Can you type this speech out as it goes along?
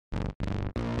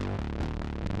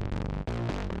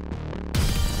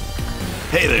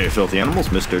Hey there, filthy animals,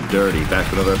 Mr. Dirty,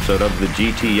 back with another episode of the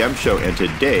GTM Show, and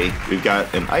today we've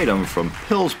got an item from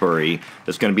Pillsbury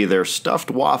that's going to be their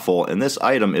stuffed waffle, and this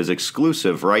item is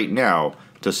exclusive right now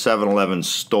to 7-Eleven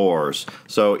stores.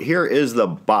 So here is the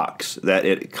box that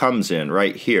it comes in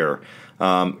right here.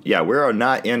 Yeah, we are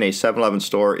not in a 7-Eleven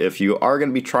store. If you are going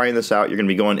to be trying this out, you're going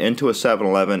to be going into a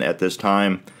 7-Eleven at this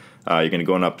time. You're going to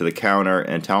go up to the counter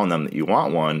and telling them that you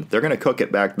want one. They're going to cook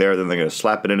it back there, then they're going to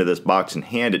slap it into this box and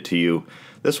hand it to you.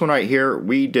 This one right here,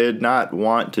 we did not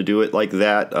want to do it like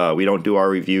that. We don't do our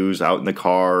reviews out in the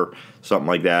car, something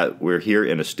like that. We're here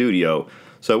in a studio.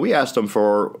 So we asked them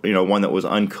for, one that was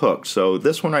uncooked. So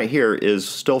this one right here is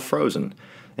still frozen.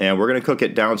 And we're going to cook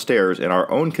it downstairs in our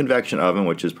own convection oven,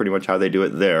 which is pretty much how they do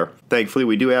it there. Thankfully,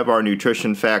 we do have our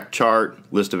nutrition fact chart,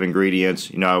 list of ingredients.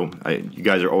 You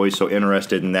guys are always so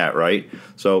interested in that, right?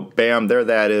 So, bam, there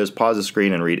that is. Pause the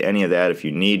screen and read any of that if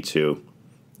you need to.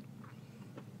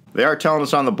 They are telling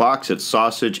us on the box it's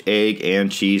sausage, egg, and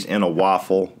cheese in a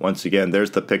waffle. Once again,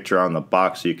 there's the picture on the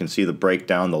box so you can see the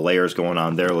breakdown, the layers going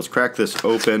on there. Let's crack this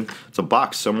open. It's a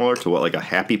box similar to what like a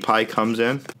Happy Pie comes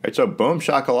in. All right, so boom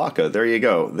shakalaka, there you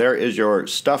go. There is your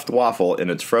stuffed waffle in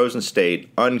its frozen state,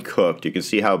 uncooked. You can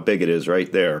see how big it is right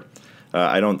there.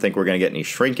 I don't think we're going to get any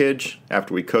shrinkage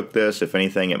after we cook this. If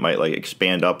anything, it might like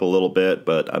expand up a little bit,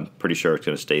 but I'm pretty sure it's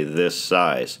going to stay this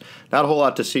size. Not a whole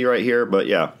lot to see right here, but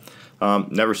yeah.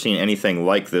 Never seen anything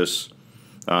like this.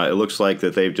 It looks like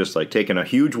that they've just like taken a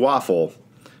huge waffle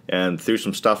and threw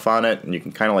some stuff on it, and you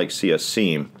can kind of like see a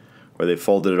seam where they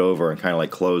folded it over and kind of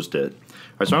like closed it.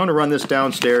 All right, so I'm going to run this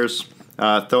downstairs,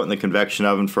 throw it in the convection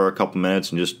oven for a couple minutes,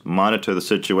 and just monitor the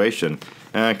situation.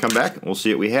 And come back, and we'll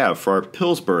see what we have for our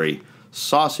Pillsbury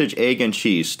sausage, egg, and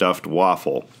cheese stuffed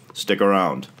waffle. Stick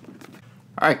around.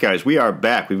 Alright guys, we are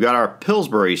back. We've got our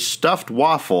Pillsbury stuffed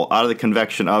waffle out of the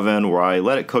convection oven where I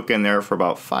let it cook in there for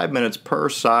about 5 minutes per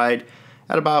side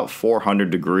at about 400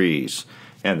 degrees.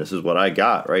 And this is what I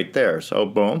got right there. So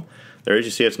boom, there as you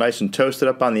see, it's nice and toasted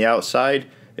up on the outside.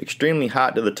 Extremely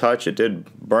hot to the touch. It did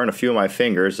burn a few of my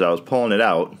fingers as I was pulling it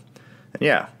out. And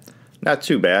yeah, not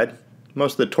too bad.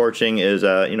 Most of the torching is,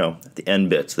 at the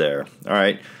end bits there.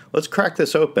 Alright. Let's crack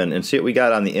this open and see what we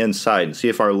got on the inside and see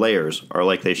if our layers are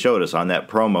like they showed us on that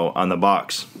promo on the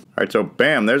box. Alright, so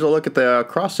bam, there's a look at the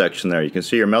cross section there. You can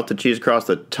see your melted cheese across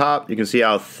the top. You can see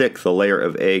how thick the layer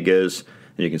of egg is.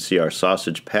 And you can see our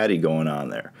sausage patty going on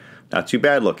there. Not too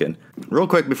bad looking. Real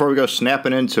quick before we go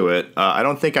snapping into it, I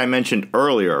don't think I mentioned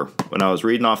earlier when I was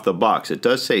reading off the box, it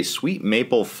does say sweet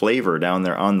maple flavor down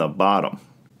there on the bottom.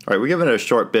 Alright, we're giving it a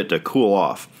short bit to cool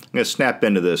off. I'm going to snap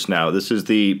into this now. This is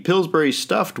the Pillsbury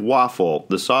stuffed waffle,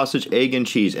 the sausage, egg, and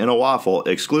cheese in a waffle,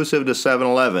 exclusive to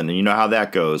 7-Eleven. And you know how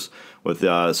that goes with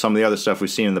some of the other stuff we've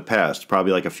seen in the past.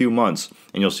 Probably like a few months,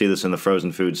 and you'll see this in the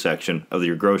frozen food section of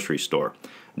your grocery store.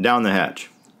 Down the hatch.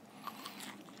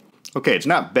 Okay, it's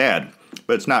not bad,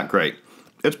 but it's not great.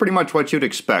 It's pretty much what you'd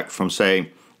expect from,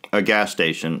 say, a gas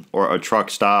station or a truck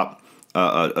stop,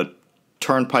 a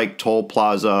turnpike toll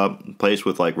plaza place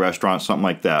with like restaurants, something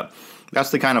like that. That's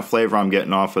the kind of flavor I'm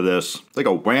getting off of this. It's like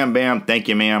a wham bam, thank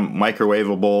you ma'am,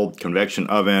 microwavable, convection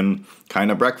oven kind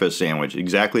of breakfast sandwich.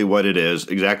 Exactly what it is,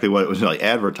 exactly what it was like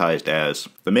advertised as.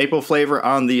 The maple flavor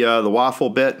on the waffle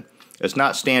bit, it's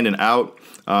not standing out.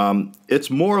 It's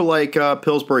more like a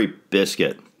Pillsbury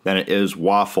biscuit than it is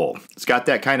waffle. It's got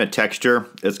that kind of texture,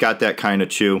 it's got that kind of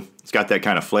chew, it's got that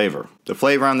kind of flavor. The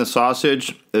flavor on the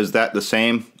sausage, is that the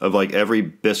same of like every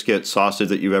biscuit sausage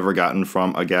that you've ever gotten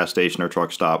from a gas station or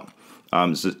truck stop?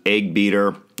 This is egg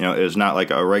beater. It's not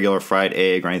like a regular fried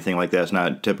egg or anything like that. It's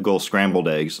not typical scrambled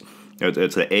eggs.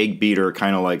 It's an egg beater,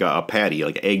 kind of like a patty,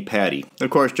 like an egg patty. And of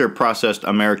course, your processed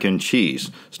American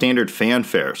cheese, standard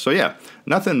fanfare. So yeah,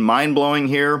 nothing mind-blowing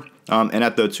here. And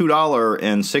at the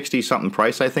 $2.60-something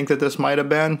price, I think that this might have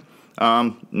been,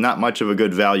 not much of a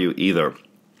good value either.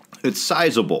 It's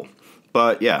sizable,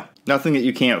 but yeah, nothing that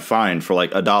you can't find for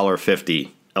like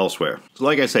 $1.50 elsewhere. So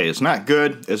like I say, it's not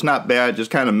good, it's not bad,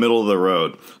 just kind of middle of the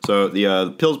road. So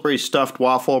the Pillsbury stuffed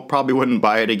waffle, probably wouldn't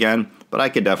buy it again, but I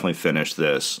could definitely finish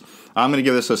this. I'm going to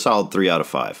give this a solid 3 out of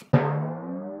 5.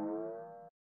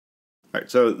 Alright,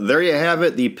 so there you have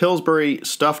it, the Pillsbury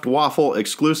stuffed waffle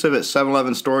exclusive at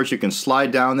 7-Eleven stores. You can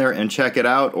slide down there and check it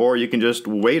out, or you can just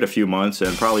wait a few months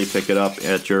and probably pick it up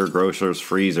at your grocer's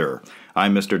freezer.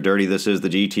 I'm Mr. Dirty, this is the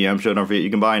GTM Show. Don't forget you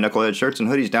can buy MacLeod shirts and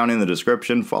hoodies down in the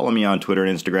description. Follow me on Twitter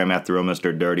and Instagram at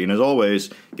 @TheRealMrDirty. And as always,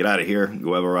 get out of here,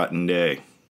 go have a rotten day.